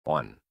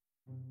1.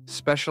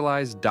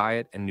 Specialized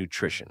diet and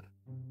nutrition.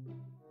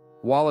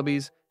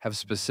 Wallabies have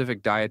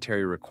specific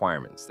dietary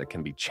requirements that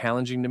can be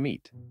challenging to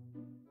meet.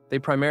 They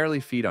primarily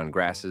feed on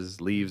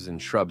grasses, leaves,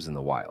 and shrubs in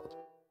the wild,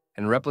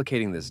 and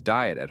replicating this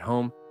diet at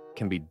home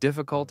can be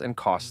difficult and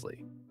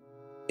costly.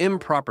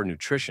 Improper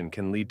nutrition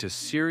can lead to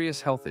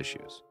serious health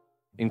issues,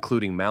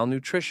 including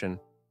malnutrition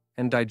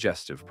and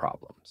digestive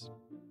problems.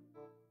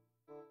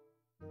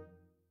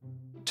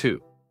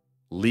 2.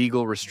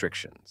 Legal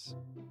restrictions.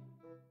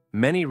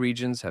 Many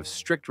regions have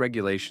strict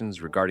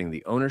regulations regarding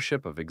the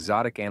ownership of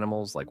exotic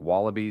animals like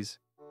wallabies.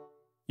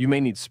 You may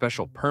need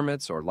special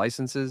permits or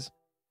licenses,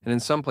 and in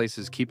some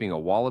places, keeping a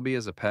wallaby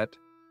as a pet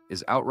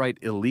is outright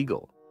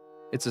illegal.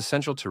 It's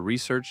essential to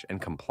research and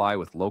comply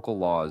with local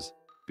laws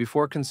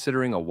before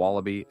considering a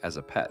wallaby as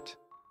a pet.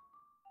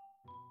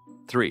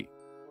 3.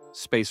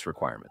 Space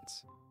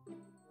requirements.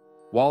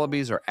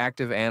 Wallabies are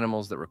active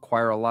animals that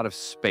require a lot of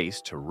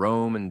space to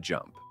roam and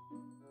jump.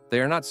 They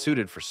are not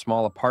suited for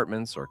small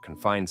apartments or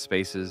confined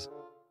spaces.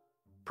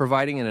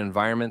 Providing an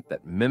environment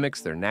that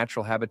mimics their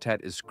natural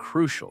habitat is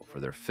crucial for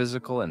their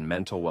physical and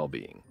mental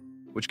well-being,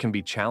 which can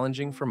be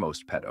challenging for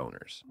most pet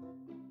owners.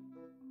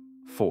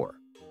 4.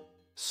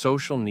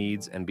 Social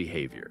needs and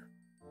behavior.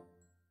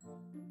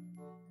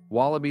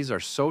 Wallabies are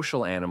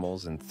social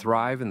animals and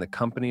thrive in the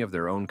company of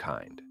their own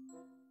kind.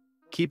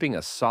 Keeping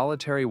a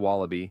solitary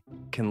wallaby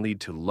can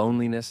lead to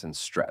loneliness and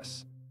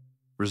stress,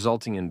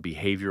 resulting in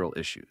behavioral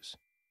issues.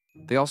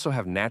 They also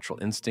have natural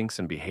instincts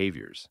and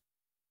behaviors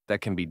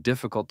that can be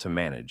difficult to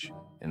manage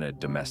in a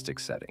domestic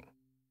setting.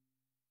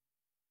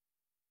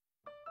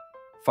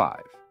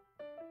 5.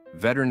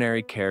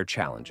 Veterinary care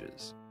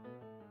challenges.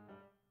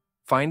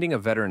 Finding a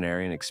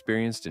veterinarian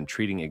experienced in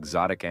treating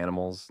exotic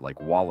animals like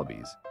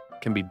wallabies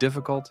can be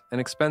difficult and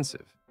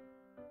expensive.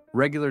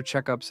 Regular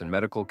checkups and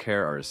medical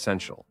care are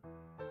essential,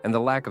 and the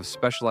lack of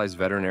specialized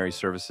veterinary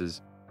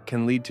services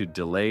can lead to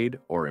delayed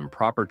or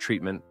improper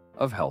treatment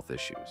of health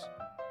issues.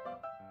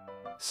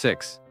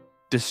 6.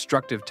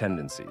 Destructive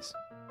tendencies.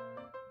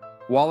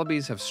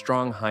 Wallabies have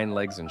strong hind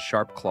legs and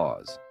sharp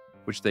claws,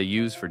 which they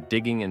use for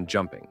digging and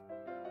jumping.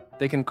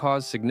 They can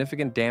cause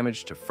significant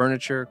damage to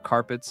furniture,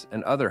 carpets,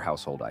 and other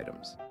household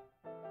items.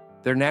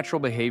 Their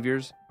natural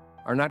behaviors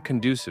are not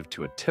conducive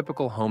to a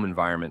typical home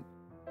environment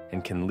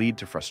and can lead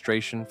to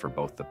frustration for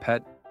both the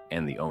pet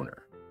and the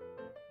owner.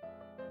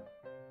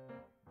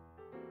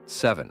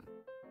 7.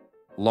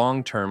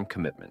 Long-term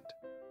commitment.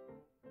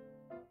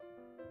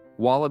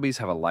 Wallabies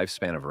have a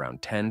lifespan of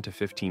around 10 to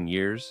 15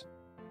 years,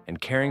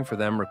 and caring for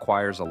them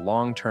requires a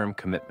long-term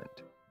commitment.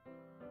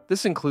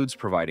 This includes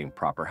providing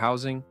proper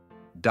housing,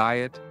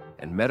 diet,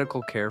 and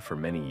medical care for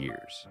many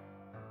years.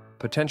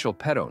 Potential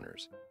pet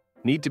owners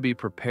need to be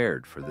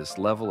prepared for this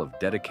level of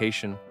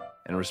dedication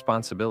and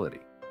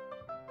responsibility.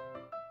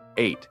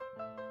 8.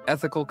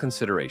 Ethical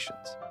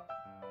considerations.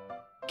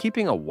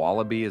 Keeping a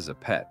wallaby as a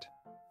pet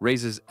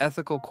raises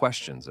ethical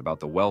questions about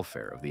the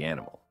welfare of the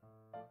animal.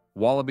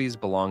 Wallabies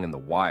belong in the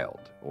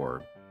wild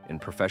or in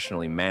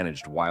professionally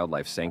managed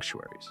wildlife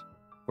sanctuaries,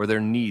 where their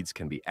needs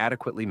can be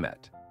adequately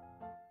met.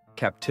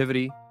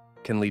 Captivity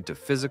can lead to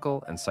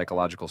physical and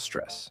psychological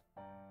stress,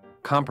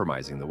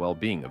 compromising the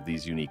well-being of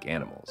these unique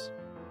animals.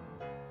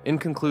 In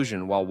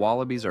conclusion, while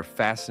wallabies are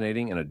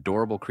fascinating and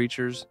adorable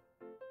creatures,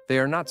 they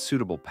are not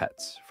suitable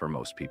pets for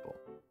most people.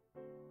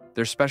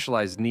 Their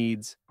specialized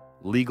needs,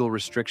 legal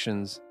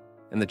restrictions,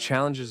 and the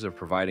challenges of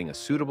providing a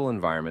suitable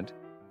environment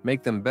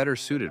make them better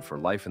suited for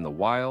life in the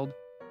wild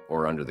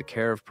or under the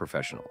care of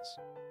professionals.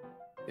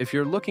 If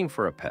you're looking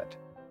for a pet,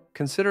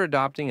 consider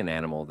adopting an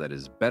animal that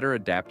is better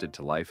adapted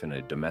to life in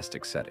a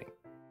domestic setting.